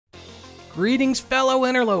Greetings, fellow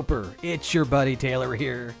interloper! It's your buddy Taylor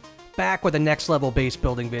here, back with a next level base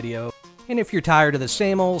building video. And if you're tired of the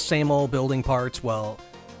same old building parts, well,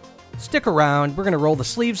 stick around. We're going to roll the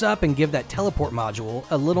sleeves up and give that teleport module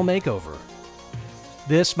a little makeover.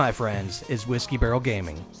 This, my friends, is Whisky Barrel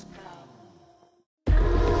Gaming.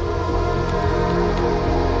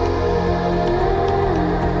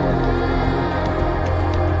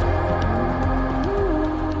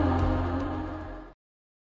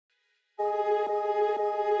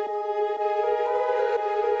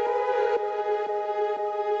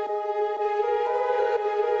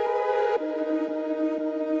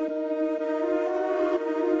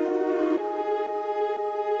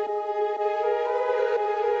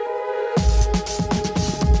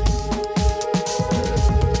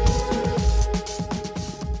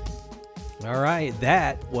 Alright,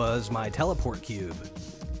 that was my teleport cube.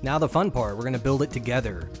 Now the fun part, we're going to build it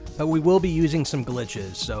together, but we will be using some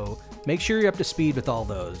glitches, so make sure you're up to speed with all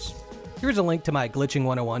those. Here's a link to my Glitching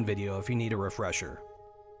 101 video if you need a refresher.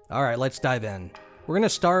 Alright, let's dive in. We're going to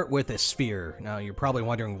start with a sphere. Now you're probably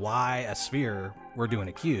wondering why a sphere, we're doing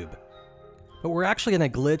a cube. But we're actually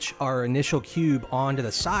going to glitch our initial cube onto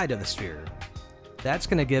the side of the sphere. That's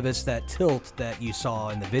going to give us that tilt that you saw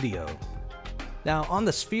in the video. Now, on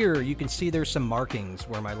the sphere, you can see there's some markings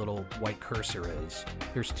where my little white cursor is.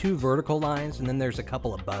 There's two vertical lines, and then there's a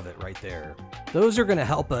couple above it right there. Those are going to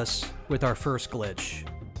help us with our first glitch.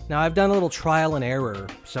 Now, I've done a little trial and error,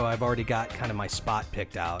 so I've already got kind of my spot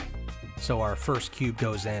picked out, so our first cube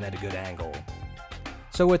goes in at a good angle.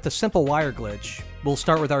 So with the simple wire glitch, we'll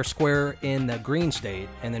start with our square in the green state,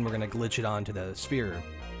 and then we're going to glitch it onto the sphere.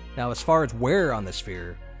 Now, as far as where on the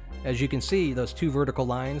sphere, as you can see, those two vertical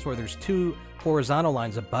lines where there's two horizontal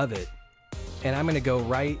lines above it, and I'm going to go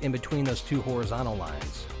right in between those two horizontal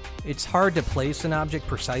lines. It's hard to place an object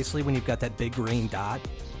precisely when you've got that big green dot,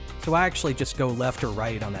 so I actually just go left or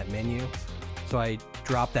right on that menu. So I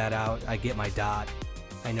drop that out, I get my dot,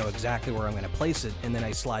 I know exactly where I'm going to place it, and then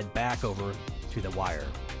I slide back over to the wire,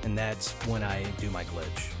 and that's when I do my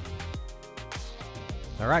glitch.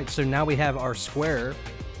 Alright, so now we have our square,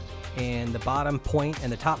 and the bottom point and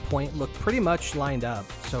the top point look pretty much lined up,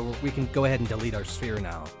 so we can go ahead and delete our sphere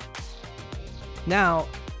now. Now,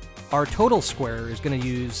 our total square is going to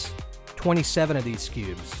use 27 of these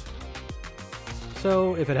cubes.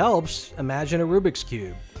 So, if it helps, imagine a Rubik's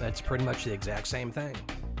Cube. That's pretty much the exact same thing.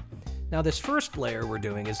 Now, this first layer we're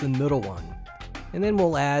doing is the middle one, and then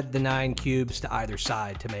we'll add the 9 cubes to either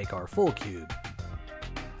side to make our full cube.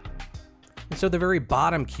 And so the very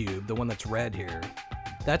bottom cube, the one that's red here,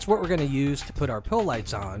 that's what we're going to use to put our pill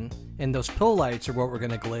lights on, and those pill lights are what we're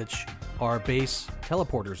going to glitch our base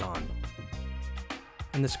teleporters on.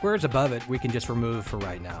 And the squares above it we can just remove for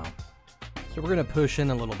right now. So we're going to push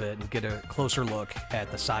in a little bit and get a closer look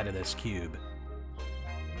at the side of this cube.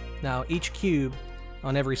 Now each cube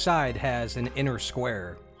on every side has an inner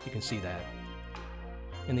square. You can see that.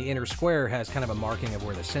 And the inner square has kind of a marking of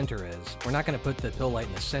where the center is. We're not going to put the pill light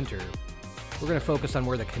in the center. We're going to focus on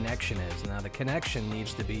where the connection is. Now the connection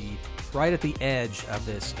needs to be right at the edge of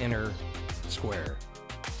this inner square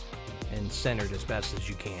and centered as best as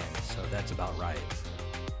you can, so that's about right.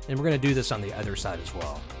 And we're going to do this on the other side as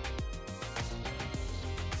well.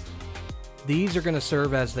 These are going to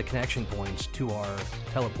serve as the connection points to our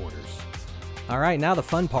teleporters. Alright, now the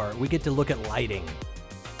fun part, we get to look at lighting.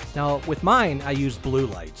 Now with mine I used blue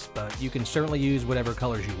lights, but you can certainly use whatever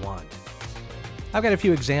colors you want. I've got a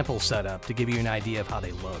few examples set up to give you an idea of how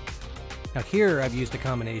they look. Now here I've used a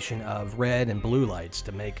combination of red and blue lights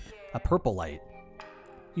to make a purple light.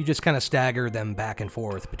 You just kind of stagger them back and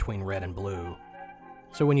forth between red and blue.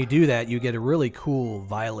 So when you do that, you get a really cool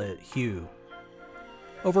violet hue.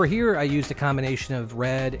 Over here I used a combination of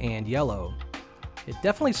red and yellow. It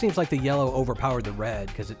definitely seems like the yellow overpowered the red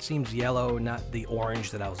because it seems yellow, not the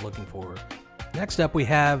orange that I was looking for. Next up we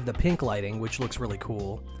have the pink lighting, which looks really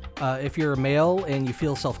cool. If you're a male and you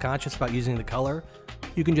feel self-conscious about using the color,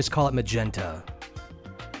 you can just call it magenta.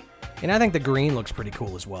 And I think the green looks pretty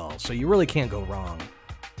cool as well, so you really can't go wrong.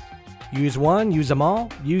 Use one, use them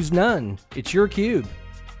all, use none. It's your cube.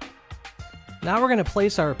 Now we're going to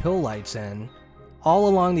place our pill lights in all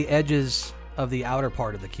along the edges of the outer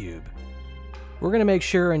part of the cube. We're going to make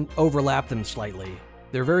sure and overlap them slightly.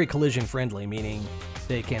 They're very collision friendly, meaning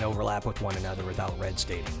they can overlap with one another without red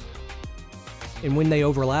stating. And when they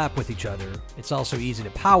overlap with each other, it's also easy to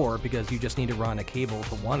power because you just need to run a cable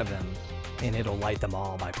to one of them and it'll light them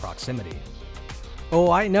all by proximity. Oh,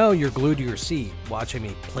 I know you're glued to your seat watching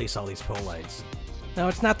me place all these pill lights. Now,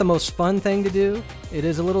 it's not the most fun thing to do. It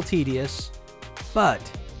is a little tedious, but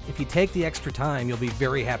if you take the extra time, you'll be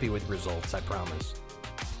very happy with results, I promise.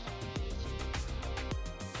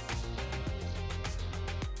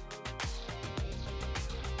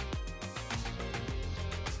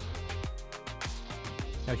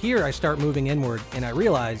 Now here I start moving inward and I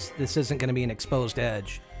realize this isn't going to be an exposed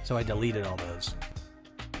edge, so I deleted all those.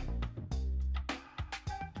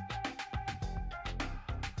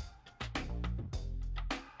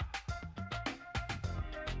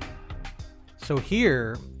 So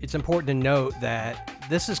here, it's important to note that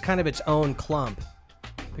this is kind of its own clump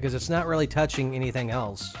because it's not really touching anything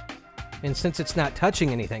else. And since it's not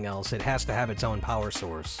touching anything else, it has to have its own power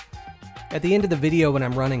source. At the end of the video when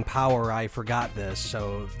I'm running power, I forgot this,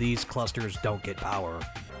 so these clusters don't get power.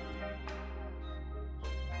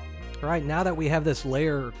 Alright, now that we have this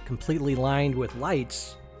layer completely lined with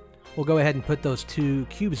lights, we'll go ahead and put those 2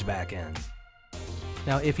 cubes back in.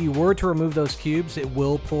 Now, if you were to remove those cubes, it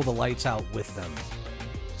will pull the lights out with them.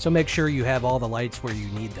 So make sure you have all the lights where you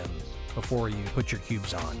need them before you put your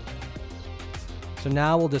cubes on. So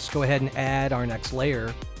now we'll just go ahead and add our next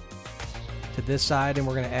layer to this side, and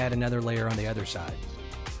we're going to add another layer on the other side.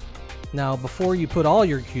 Now, before you put all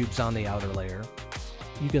your cubes on the outer layer,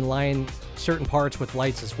 you can line certain parts with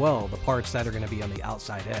lights as well, the parts that are going to be on the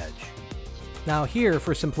outside edge. Now here,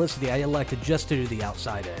 for simplicity, I elected just to do the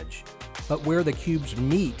outside edge. But where the cubes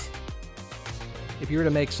meet, if you were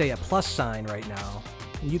to make, say, a plus sign right now,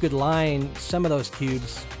 you could line some of those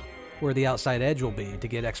cubes where the outside edge will be to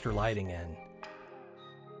get extra lighting in.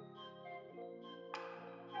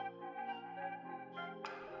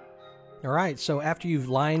 Alright, so after you've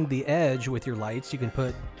lined the edge with your lights, you can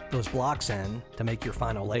put those blocks in to make your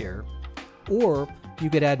final layer. Or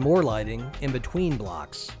you could add more lighting in between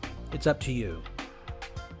blocks. It's up to you.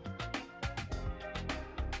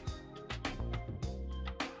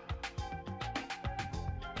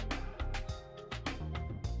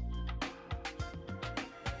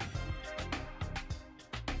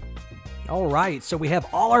 Alright, so we have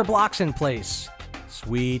all our blocks in place.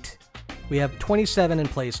 Sweet. We have 27 in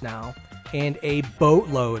place now, and a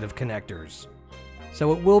boatload of connectors.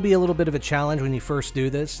 So it will be a little bit of a challenge when you first do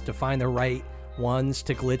this to find the right ones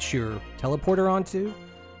to glitch your teleporter onto,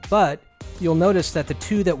 but you'll notice that the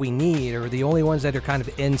 2 that we need are the only ones that are kind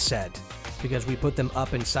of inset, because we put them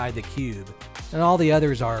up inside the cube, and all the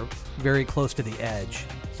others are very close to the edge.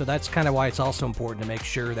 So that's kind of why it's also important to make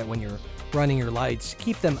sure that when you're running your lights,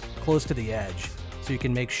 keep them close to the edge so you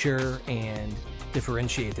can make sure and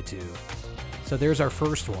differentiate the 2. So there's our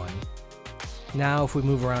first one. Now if we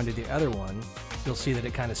move around to the other one, you'll see that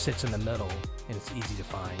it kind of sits in the middle and it's easy to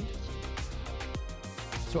find.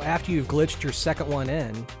 So after you've glitched your second one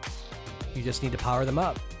in, you just need to power them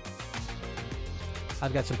up.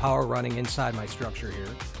 I've got some power running inside my structure here.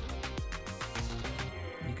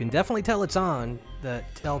 You can definitely tell it's on, the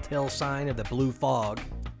telltale sign of the blue fog.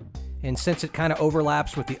 And since it kind of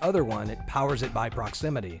overlaps with the other one, it powers it by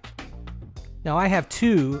proximity. Now I have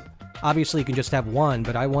 2, obviously you can just have 1,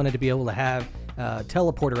 but I wanted to be able to have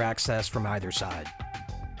teleporter access from either side.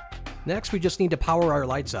 Next, we just need to power our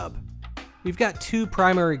lights up. We've got 2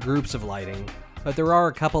 primary groups of lighting, but there are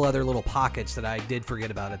a couple other little pockets that I did forget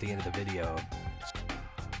about at the end of the video.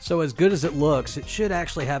 So as good as it looks, it should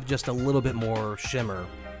actually have just a little bit more shimmer,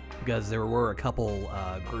 because there were a couple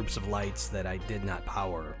groups of lights that I did not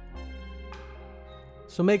power.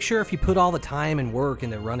 So make sure if you put all the time and work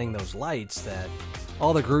into running those lights that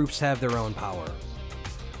all the groups have their own power.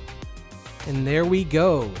 And there we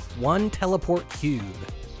go, 1 teleport cube.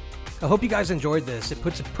 I hope you guys enjoyed this. It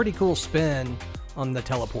puts a pretty cool spin on the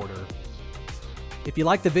teleporter. If you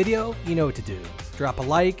liked the video, you know what to do. Drop a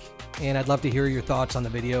like, and I'd love to hear your thoughts on the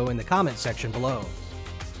video in the comments section below.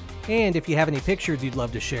 And if you have any pictures you'd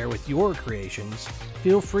love to share with your creations,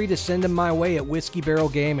 feel free to send them my way at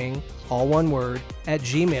WhiskyBarrelGaming, all one word,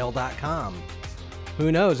 @gmail.com.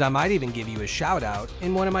 Who knows, I might even give you a shout out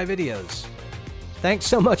in one of my videos. Thanks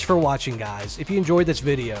so much for watching, guys. If you enjoyed this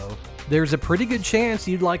video, there's a pretty good chance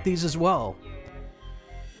you'd like these as well.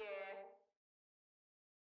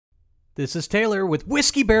 This is Taylor with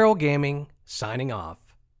Whisky Barrel Gaming, signing off.